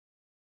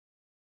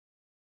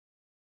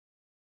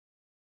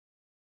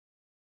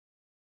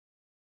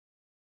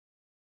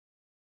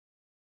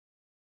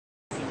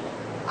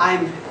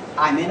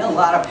I'm in a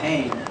lot of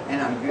pain,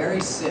 and I'm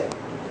very sick,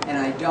 and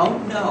I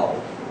don't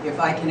know if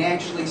I can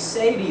actually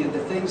say to you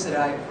the things that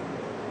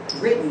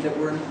I've written that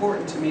were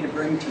important to me to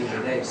bring to you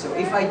today. So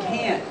if I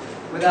can't,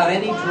 without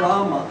any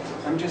drama,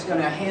 I'm just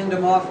going to hand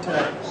them off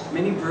to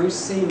Minnie Bruce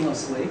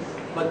seamlessly,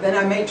 but then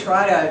I may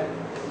try to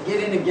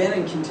get in again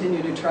and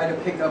continue to try to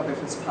pick up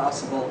if it's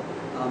possible,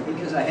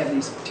 because I have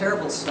these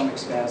terrible stomach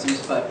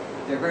spasms, but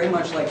they're very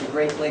much like the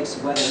Great Lakes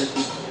weather. If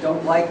you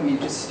don't like me,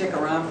 just stick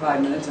around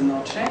 5 minutes and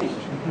they'll change.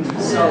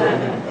 So,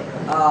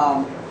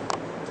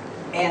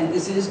 and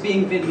this is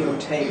being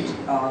videotaped,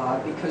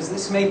 because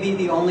this may be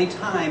the only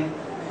time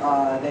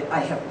that I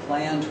have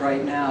planned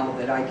right now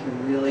that I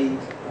can really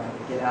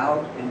get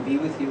out and be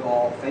with you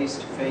all face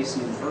to face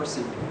and in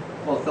person,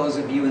 both those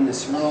of you in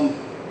this room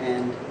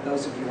and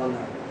those of you in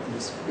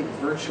this big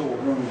virtual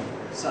room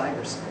in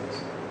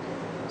cyberspace.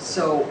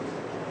 So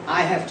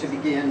I have to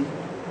begin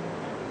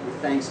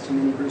with thanks to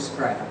Minnie Bruce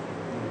Craft.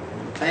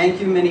 Thank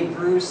you, Minnie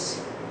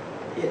Bruce.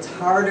 It's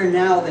harder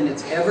now than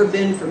it's ever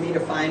been for me to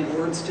find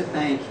words to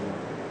thank you,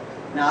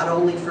 not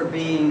only for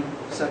being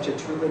such a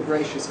truly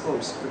gracious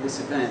host for this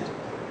event,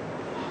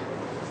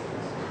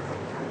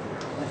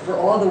 but for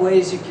all the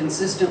ways you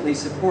consistently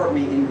support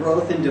me in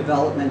growth and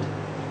development,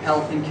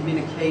 health and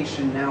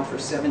communication now for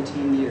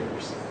 17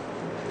 years.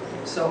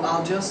 So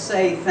I'll just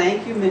say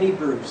thank you, Minnie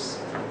Bruce,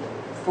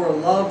 for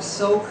love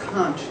so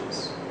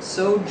conscious,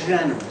 so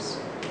generous,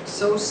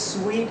 so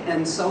sweet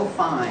and so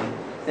fine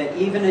that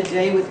even a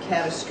day with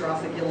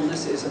catastrophic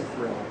illness is a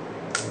thrill.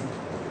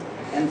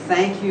 And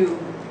thank you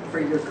for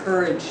your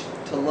courage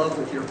to love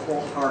with your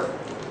whole heart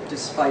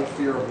despite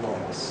fear of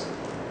loss.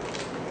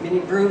 Minnie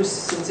Bruce,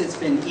 since it's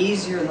been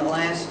easier in the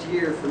last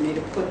year for me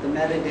to put the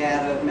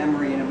metadata of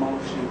memory and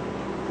emotion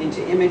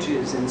into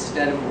images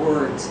instead of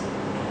words,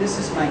 this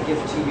is my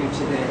gift to you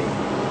today,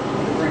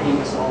 for bringing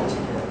us all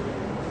together.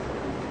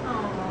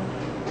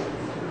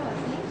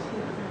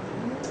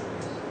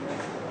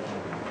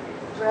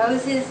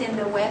 Roses in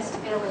the West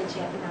Village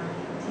at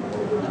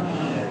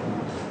night.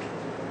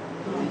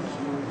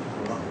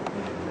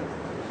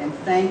 And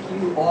thank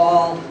you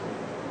all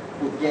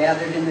who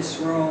gathered in this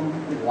room,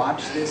 who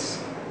watched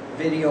this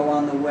video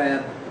on the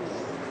web.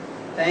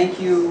 Thank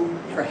you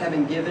for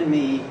having given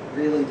me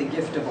really the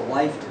gift of a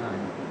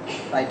lifetime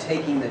by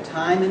taking the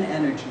time and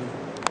energy,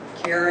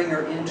 caring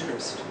or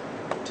interest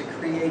to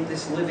create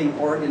this living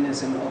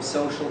organism of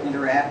social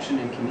interaction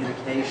and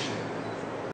communication.